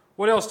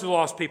 What else do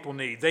lost people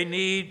need? They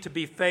need to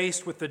be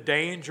faced with the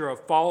danger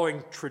of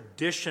following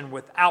tradition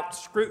without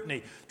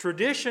scrutiny.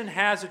 Tradition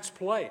has its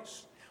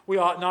place. We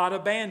ought not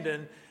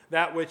abandon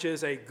that which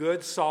is a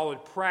good,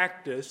 solid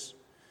practice,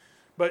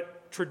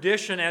 but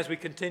tradition, as we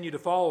continue to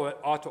follow it,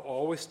 ought to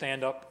always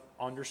stand up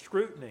under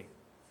scrutiny.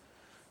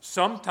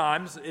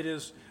 Sometimes it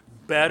is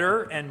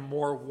better and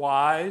more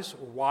wise,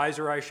 or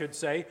wiser I should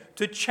say,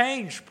 to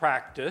change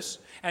practice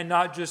and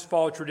not just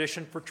follow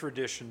tradition for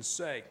tradition's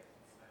sake.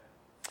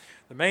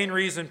 The main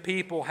reason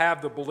people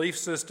have the belief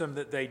system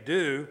that they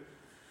do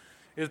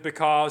is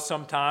because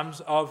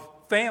sometimes of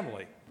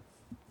family.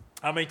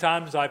 How many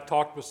times I've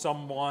talked with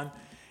someone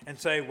and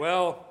say,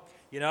 well,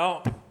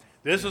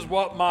 this is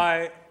what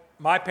my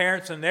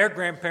parents and their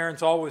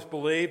grandparents always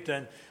believed,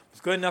 and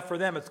it's good enough for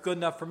them, it's good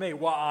enough for me.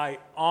 Well, I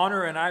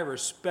honor and I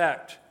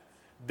respect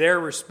their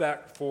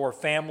respect for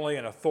family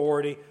and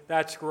authority.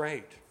 That's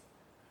great.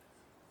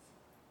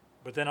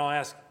 But then I'll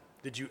ask,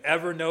 did you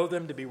ever know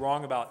them to be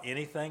wrong about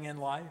anything in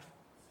life?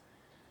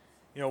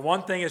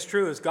 One thing is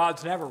true is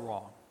God's never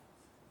wrong.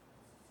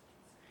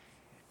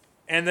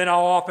 And then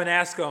I'll often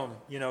ask them,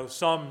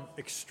 some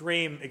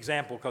extreme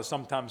example, because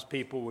sometimes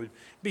people would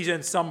be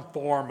in some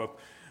form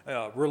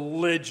of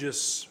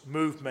religious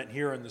movement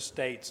here in the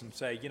States and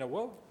say,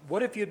 well,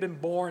 what if you'd been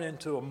born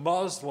into a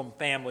Muslim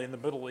family in the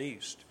Middle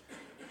East?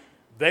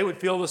 They would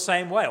feel the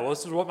same way. Well,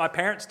 this is what my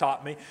parents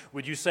taught me.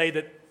 Would you say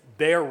that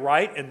they're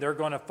right and they're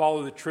going to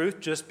follow the truth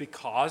just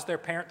because their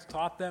parents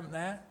taught them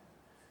that?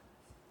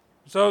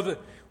 So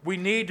we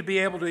need to be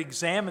able to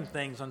examine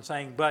things on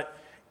saying, but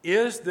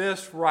is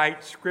this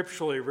right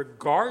scripturally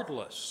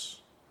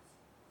regardless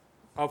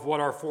of what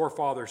our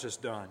forefathers has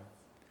done?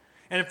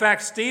 And in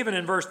fact, Stephen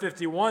in verse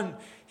 51,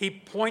 he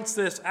points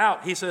this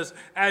out. He says,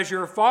 as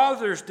your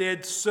fathers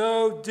did,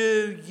 so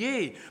do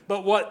ye.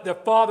 But what the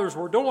fathers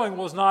were doing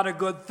was not a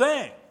good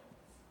thing.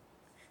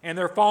 And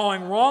they're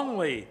following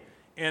wrongly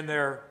in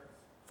their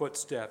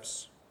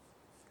footsteps.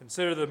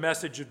 Consider the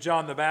message of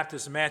John the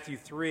Baptist in Matthew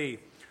 3,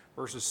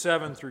 verses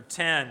 7 through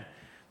 10.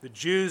 The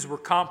Jews were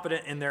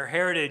confident in their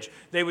heritage.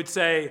 They would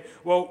say,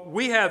 well,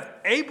 we have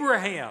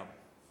Abraham.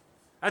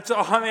 That's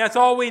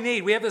all we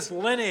need. We have this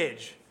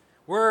lineage.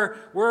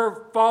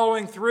 We're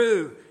following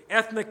through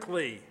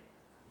ethnically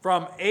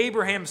from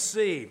Abraham's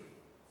seed.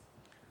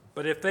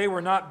 But if they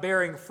were not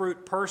bearing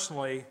fruit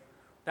personally,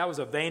 that was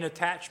a vain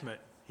attachment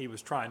he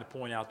was trying to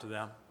point out to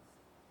them.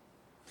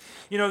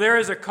 There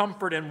is a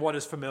comfort in what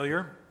is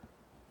familiar.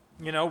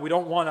 We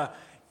don't want to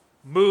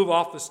move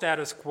off the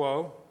status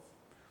quo.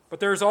 But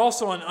there's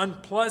also an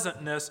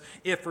unpleasantness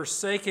if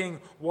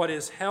forsaking what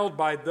is held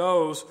by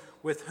those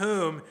with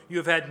whom you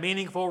have had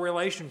meaningful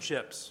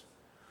relationships.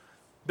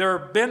 There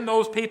have been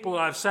those people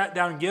that I've sat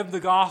down and give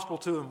the gospel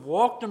to and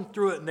walked them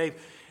through it, and they've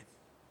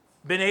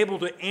been able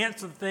to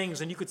answer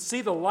things, and you could see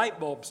the light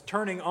bulbs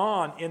turning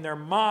on in their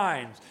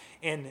minds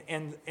and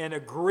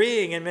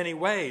agreeing in many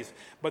ways.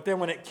 But then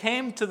when it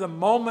came to the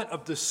moment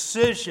of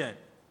decision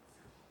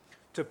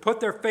to put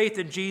their faith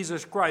in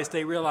Jesus Christ,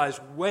 they realized,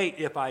 wait,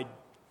 if I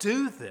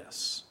do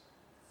this,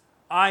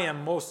 I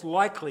am most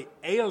likely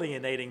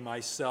alienating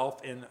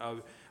myself in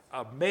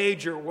a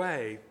major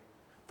way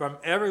from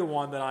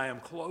everyone that I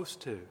am close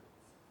to.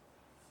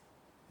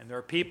 And there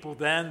are people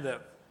then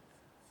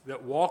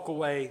that walk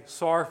away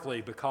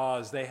sorrowfully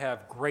because they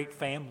have great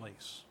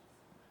families,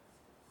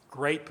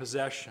 great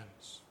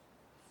possessions.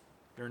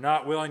 They're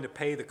not willing to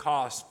pay the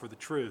cost for the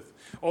truth.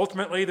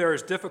 Ultimately, there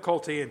is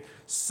difficulty in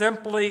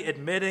simply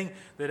admitting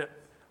that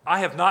I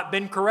have not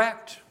been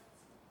correct.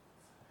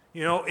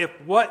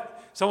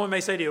 Someone may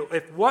say to you,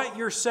 if what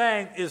you're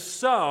saying is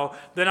so,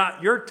 then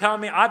you're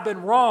telling me I've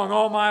been wrong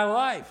all my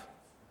life.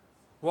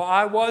 Well,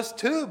 I was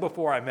too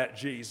before I met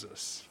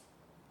Jesus.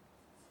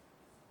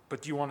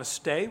 But do you want to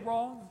stay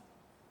wrong?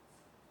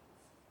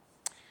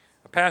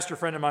 A pastor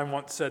friend of mine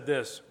once said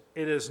this: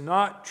 it is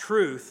not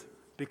truth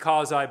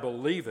because I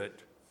believe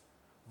it,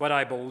 but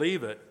I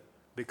believe it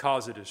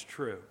because it is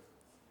true.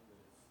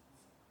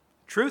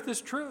 Truth is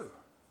true.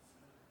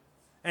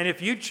 And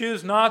if you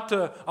choose not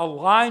to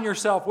align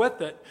yourself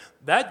with it,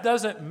 that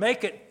doesn't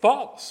make it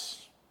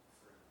false.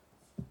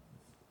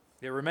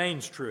 It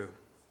remains true.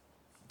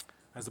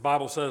 As the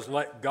Bible says,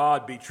 let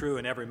God be true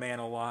and every man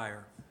a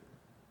liar.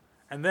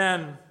 And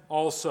then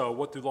also,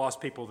 what do lost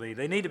people need?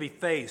 They need to be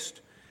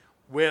faced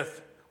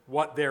with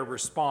what their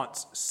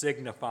response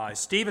signifies.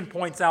 Stephen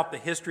points out the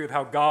history of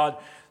how God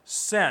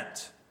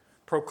sent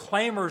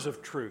proclaimers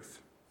of truth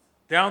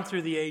down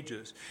through the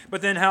ages,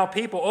 but then how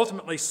people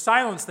ultimately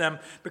silenced them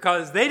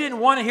because they didn't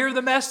want to hear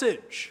the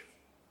message.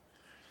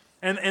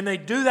 And they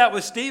do that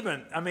with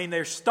Stephen.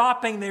 They're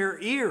stopping their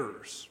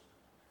ears.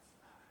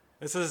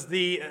 This is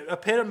the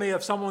epitome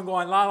of someone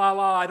going, la, la,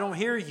 la, I don't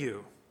hear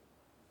you.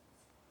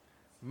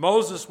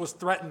 Moses was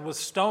threatened with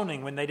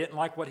stoning when they didn't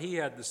like what he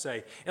had to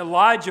say.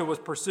 Elijah was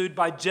pursued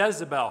by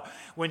Jezebel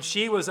when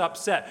she was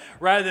upset.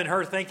 Rather than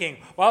her thinking,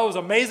 well, it was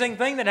an amazing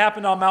thing that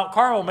happened on Mount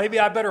Carmel. Maybe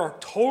I better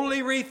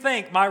totally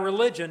rethink my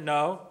religion.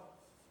 No.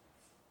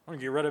 I'm going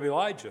to get rid of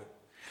Elijah.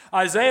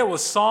 Isaiah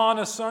was sawn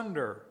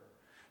asunder.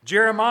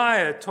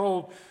 Jeremiah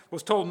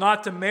was told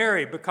not to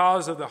marry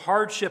because of the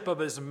hardship of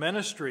his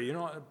ministry. You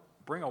don't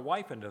bring a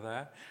wife into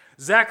that.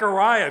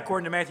 Zechariah,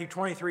 according to Matthew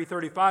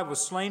 23:35,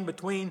 was slain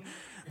between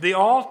the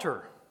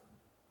altar.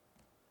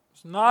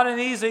 It's not an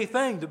easy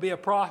thing to be a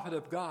prophet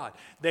of God.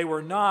 They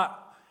were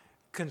not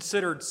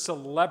considered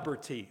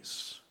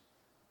celebrities.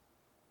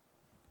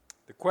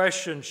 The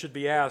question should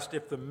be asked,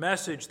 if the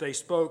message they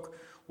spoke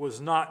was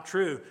not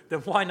true, then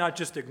why not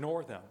just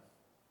ignore them?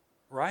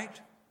 Right?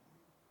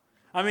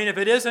 If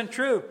it isn't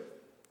true,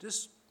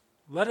 just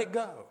let it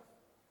go.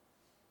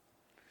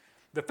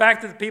 The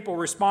fact that the people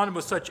responded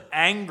with such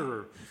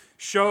anger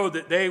showed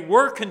that they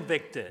were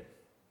convicted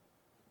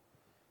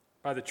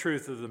by the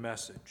truth of the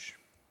message.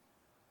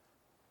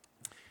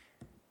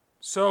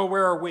 So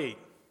where are we?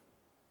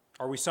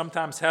 Are we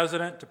sometimes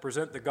hesitant to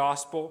present the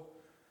gospel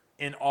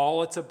in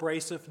all its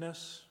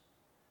abrasiveness?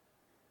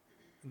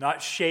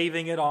 Not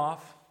shaving it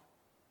off?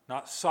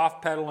 Not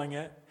soft-pedaling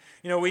it?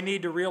 We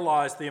need to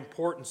realize the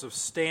importance of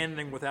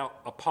standing without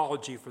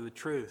apology for the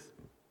truth,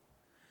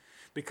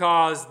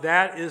 because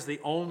that is the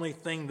only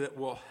thing that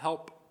will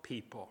help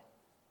people.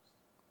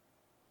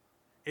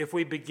 If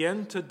we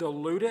begin to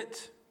dilute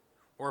it,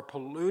 or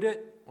pollute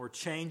it, or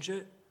change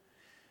it,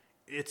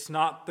 it's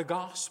not the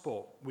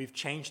gospel. We've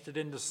changed it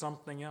into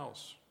something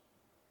else.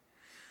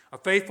 A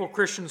faithful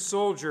Christian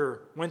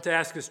soldier went to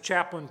ask his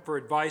chaplain for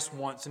advice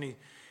once, and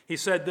he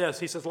said this.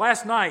 He says,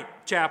 "Last night,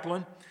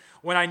 chaplain,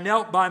 when I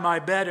knelt by my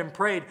bed and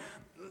prayed,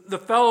 the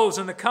fellows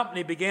in the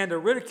company began to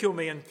ridicule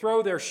me and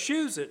throw their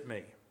shoes at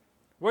me.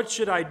 What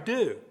should I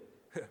do?"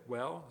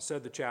 "Well,"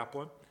 said the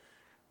chaplain,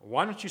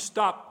 "why don't you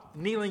stop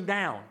kneeling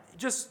down?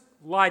 Just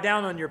lie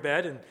down on your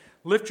bed and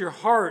lift your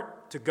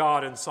heart to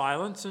God in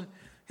silence, and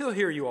He'll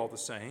hear you all the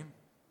same."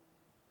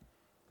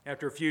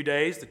 After a few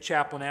days, the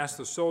chaplain asked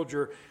the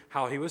soldier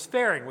how he was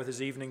faring with his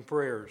evening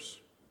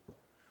prayers.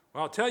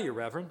 "Well, I'll tell you,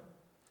 Reverend,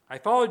 I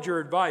followed your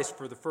advice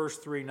for the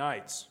first 3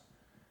 nights,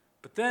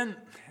 but then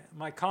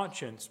my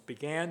conscience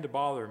began to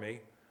bother me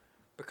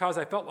because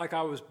I felt like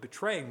I was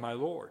betraying my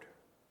Lord.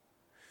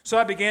 So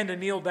I began to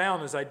kneel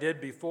down as I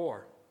did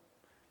before."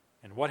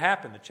 "And what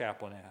happened?" the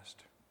chaplain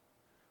asked.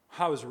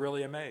 I was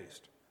really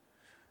amazed.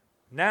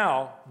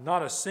 Now,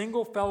 not a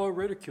single fellow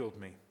ridiculed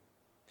me.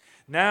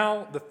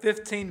 Now, the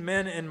 15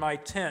 men in my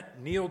tent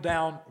kneel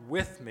down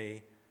with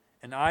me,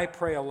 and I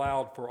pray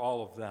aloud for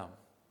all of them.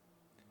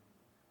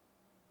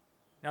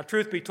 Now,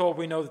 truth be told,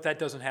 we know that that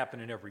doesn't happen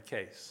in every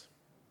case.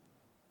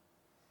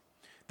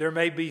 There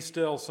may be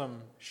still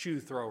some shoe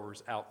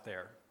throwers out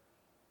there.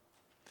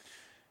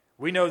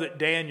 We know that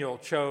Daniel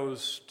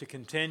chose to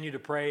continue to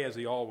pray as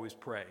he always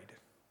prayed.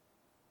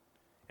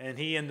 And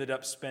he ended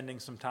up spending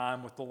some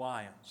time with the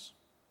lions.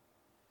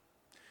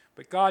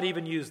 But God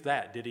even used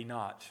that, did he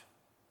not?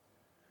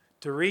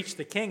 To reach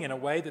the king in a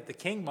way that the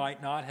king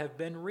might not have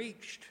been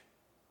reached.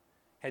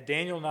 Had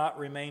Daniel not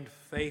remained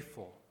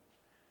faithful,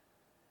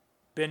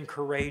 been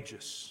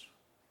courageous,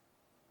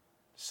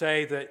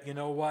 say that, you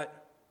know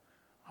what,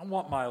 I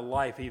want my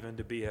life even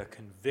to be a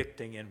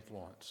convicting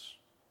influence.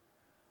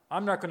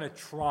 I'm not going to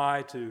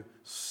try to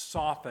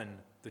soften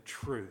the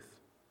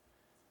truth,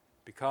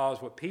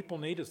 because what people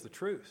need is the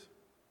truth,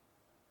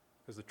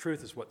 because the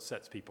truth is what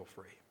sets people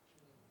free.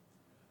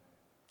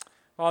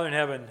 Father in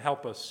heaven,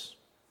 help us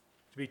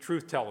to be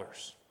truth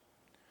tellers.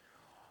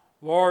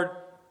 Lord,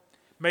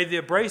 may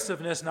the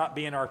abrasiveness not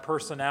be in our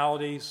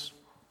personalities,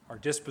 our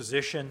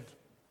disposition.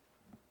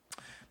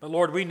 But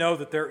Lord, we know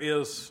that there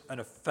is an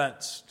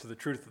offense to the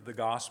truth of the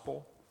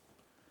gospel.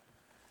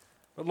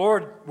 But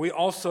Lord, we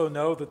also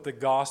know that the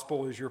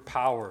gospel is your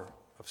power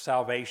of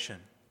salvation.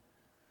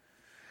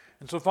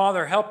 And so,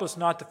 Father, help us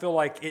not to feel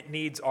like it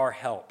needs our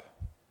help,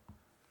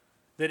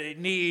 that it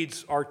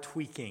needs our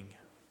tweaking.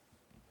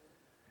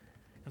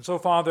 And so,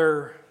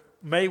 Father,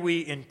 may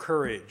we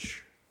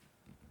encourage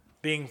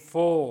being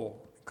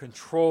full,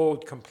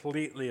 controlled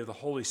completely of the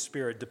Holy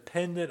Spirit,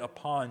 dependent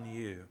upon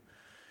you,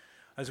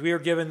 as we are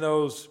given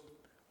those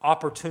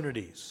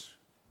opportunities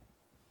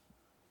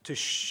to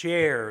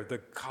share the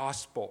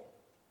gospel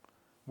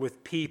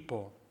with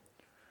people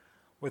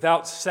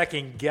without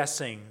second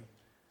guessing,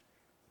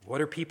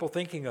 what are people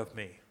thinking of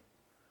me?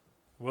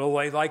 Will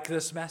they like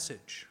this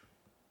message?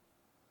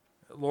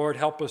 Lord,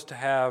 help us to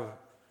have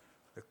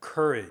the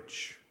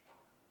courage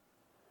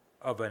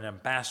of an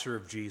ambassador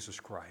of Jesus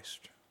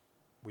Christ.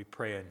 We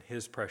pray in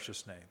his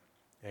precious name.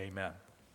 Amen.